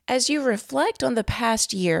As you reflect on the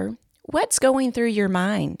past year, what's going through your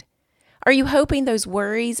mind? Are you hoping those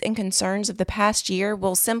worries and concerns of the past year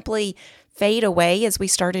will simply fade away as we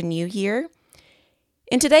start a new year?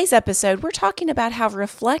 In today's episode, we're talking about how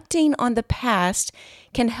reflecting on the past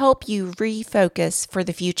can help you refocus for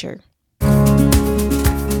the future.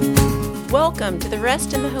 Welcome to the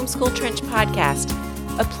Rest in the Homeschool Trench podcast,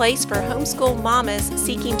 a place for homeschool mamas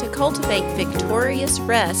seeking to cultivate victorious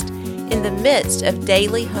rest in the midst of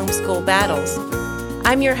daily homeschool battles.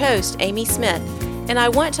 I'm your host, Amy Smith, and I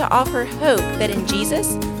want to offer hope that in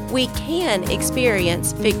Jesus, we can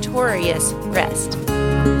experience victorious rest.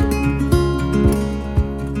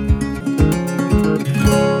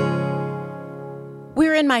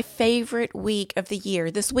 We're in my favorite week of the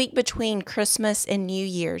year, this week between Christmas and New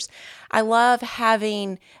Year's. I love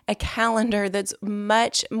having a calendar that's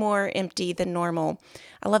much more empty than normal.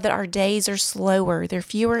 I love that our days are slower. There are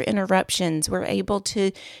fewer interruptions. We're able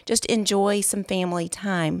to just enjoy some family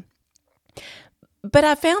time. But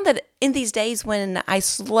I found that in these days when I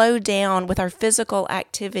slow down with our physical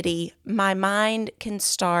activity, my mind can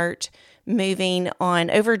start moving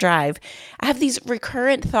on overdrive. I have these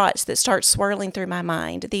recurrent thoughts that start swirling through my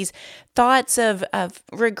mind, these thoughts of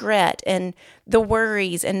regret and the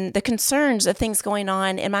worries and the concerns of things going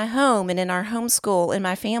on in my home and in our homeschool, in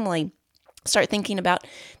my family. Start thinking about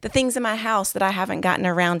the things in my house that I haven't gotten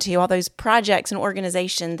around to, all those projects and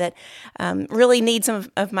organization that really need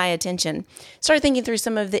some of my attention. Start thinking through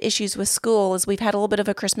some of the issues with school as we've had a little bit of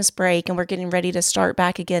a Christmas break and we're getting ready to start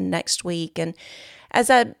back again next week. And as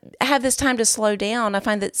I have this time to slow down, I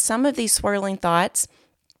find that some of these swirling thoughts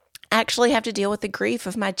actually have to deal with the grief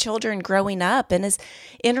of my children growing up and is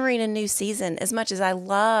entering a new season. As much as I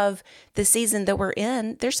love the season that we're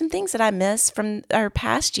in, there's some things that I miss from our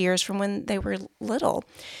past years from when they were little.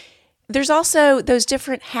 There's also those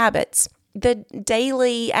different habits, the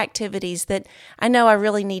daily activities that I know I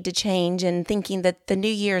really need to change, and thinking that the new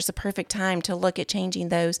year is the perfect time to look at changing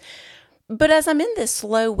those. But as I'm in this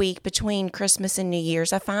slow week between Christmas and New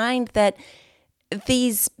Year's, I find that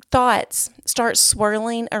these thoughts start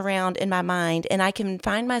swirling around in my mind, and I can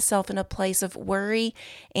find myself in a place of worry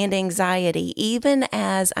and anxiety, even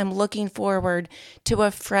as I'm looking forward to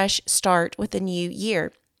a fresh start with the new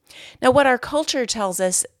year. Now, what our culture tells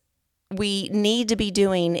us we need to be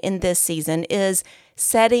doing in this season is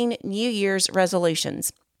setting New Year's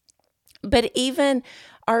resolutions. But even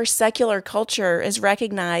our secular culture has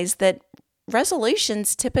recognized that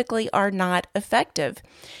resolutions typically are not effective.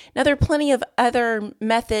 Now, there are plenty of other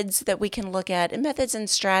methods that we can look at, and methods and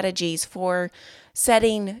strategies for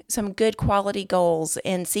setting some good quality goals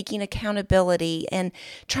and seeking accountability and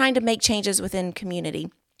trying to make changes within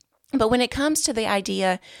community. But when it comes to the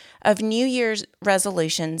idea of New Year's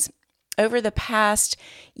resolutions, over the past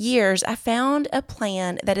years, I found a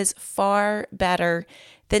plan that is far better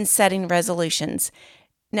than setting resolutions.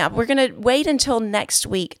 Now, we're going to wait until next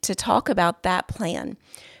week to talk about that plan.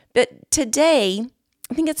 But today,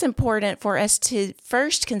 I think it's important for us to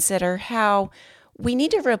first consider how we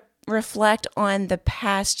need to reflect on the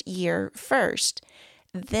past year first.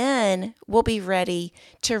 Then we'll be ready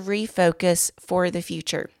to refocus for the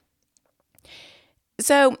future.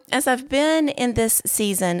 So, as I've been in this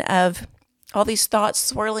season of all these thoughts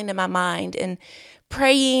swirling in my mind and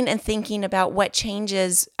praying and thinking about what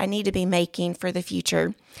changes I need to be making for the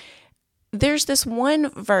future, there's this one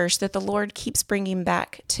verse that the Lord keeps bringing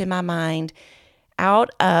back to my mind out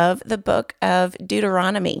of the book of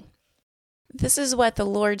Deuteronomy. This is what the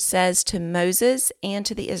Lord says to Moses and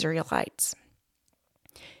to the Israelites.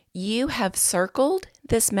 "You have circled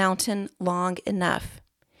this mountain long enough.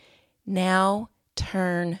 Now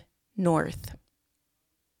turn north."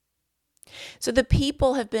 So the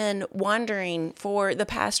people have been wandering for the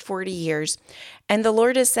past 40 years, and the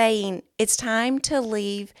Lord is saying, it's time to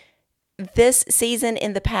leave this season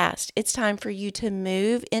in the past. It's time for you to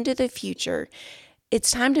move into the future. It's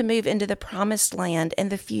time to move into the promised land and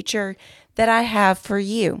the future that I have for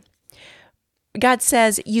you. God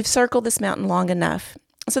says, you've circled this mountain long enough.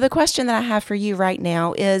 So the question that I have for you right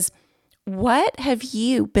now is, what have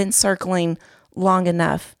you been circling long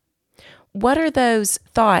enough? What are those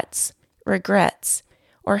thoughts, regrets,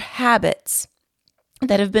 or habits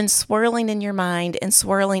that have been swirling in your mind and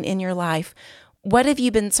swirling in your life? What have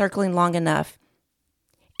you been circling long enough?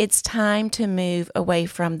 It's time to move away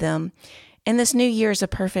from them. And this new year is a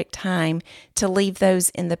perfect time to leave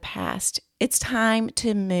those in the past. It's time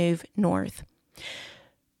to move north.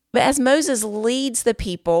 But as Moses leads the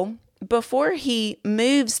people, before he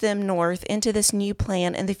moves them north into this new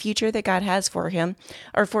plan and the future that God has for him,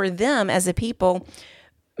 or for them as a people,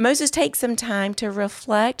 Moses takes some time to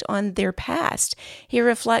reflect on their past. He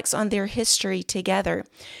reflects on their history together.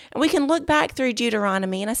 And we can look back through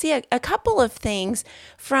Deuteronomy, and I see a couple of things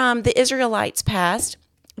from the Israelites' past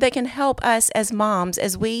that can help us as moms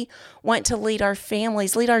as we want to lead our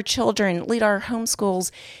families, lead our children, lead our homeschools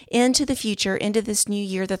into the future, into this new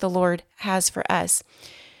year that the Lord has for us.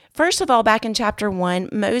 First of all, back in chapter 1,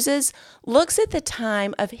 Moses looks at the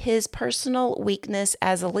time of his personal weakness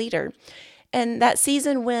as a leader. And that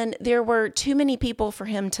season when there were too many people for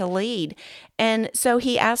him to lead. And so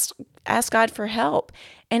he asked God for help.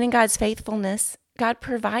 And in God's faithfulness, God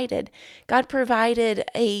provided. God provided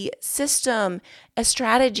a system, a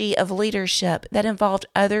strategy of leadership that involved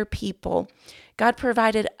other people. God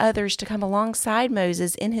provided others to come alongside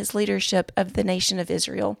Moses in his leadership of the nation of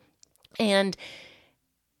Israel. And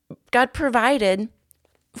God provided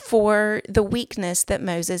for the weakness that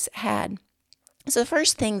Moses had. So the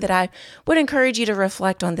first thing that I would encourage you to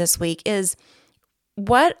reflect on this week is,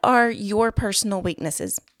 what are your personal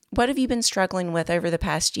weaknesses? What have you been struggling with over the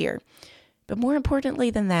past year? But more importantly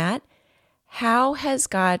than that, how has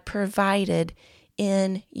God provided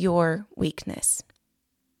in your weakness?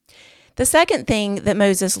 The second thing that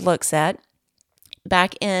Moses looks at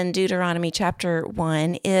back in Deuteronomy chapter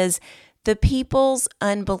 1 is the people's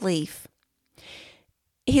unbelief.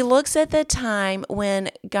 He looks at the time when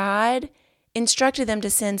God instructed them to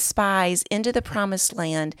send spies into the promised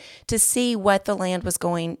land to see what the land was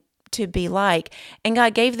going to be like. And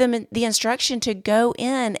God gave them the instruction to go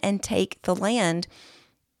in and take the land.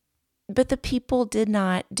 But the people did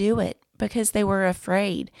not do it because they were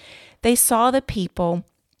afraid. They saw the people,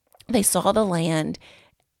 they saw the land.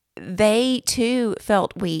 They too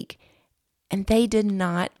felt weak, and they did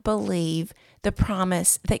not believe the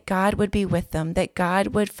promise that God would be with them, that God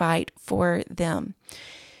would fight for them.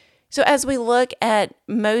 So as we look at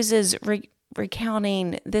Moses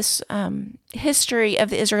recounting this history of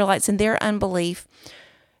the Israelites and their unbelief,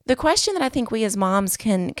 the question that I think we as moms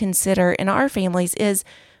can consider in our families is,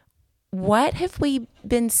 what have we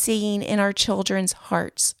been seeing in our children's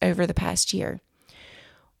hearts over the past year?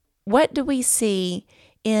 What do we see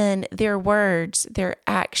in their words, their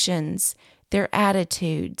actions, their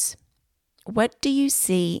attitudes? What do you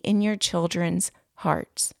see in your children's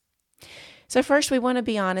hearts? So first, we want to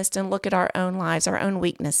be honest and look at our own lives, our own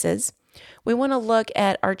weaknesses. We want to look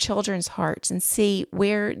at our children's hearts and see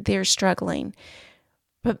where they're struggling.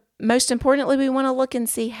 But most importantly, we want to look and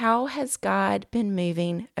see, how has God been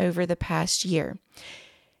moving over the past year?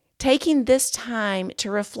 Taking this time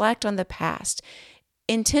to reflect on the past,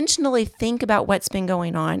 intentionally think about what's been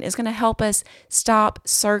going on, is going to help us stop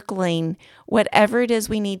circling whatever it is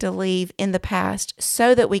we need to leave in the past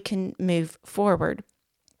so that we can move forward.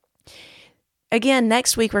 Again,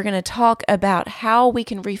 next week, we're going to talk about how we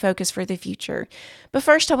can refocus for the future. But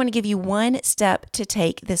first, I want to give you one step to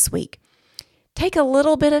take this week. Take a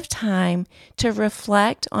little bit of time to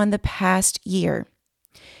reflect on the past year.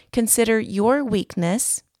 Consider your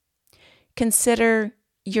weakness. Consider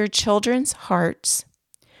your children's hearts.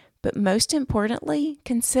 But most importantly,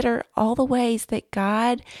 consider all the ways that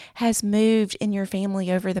God has moved in your family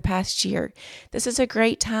over the past year. This is a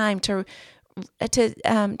great time to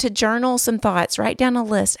journal some thoughts. Write down a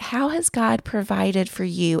list. How has God provided for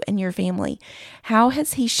you and your family? How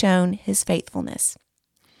has He shown His faithfulness?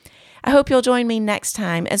 I hope you'll join me next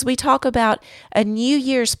time as we talk about a New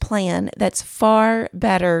Year's plan that's far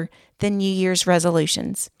better than New Year's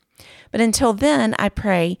resolutions. But until then, I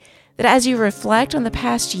pray that as you reflect on the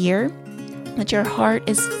past year, that your heart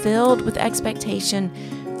is filled with expectation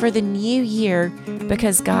for the new year,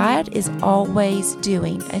 because God is always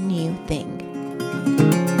doing a new thing.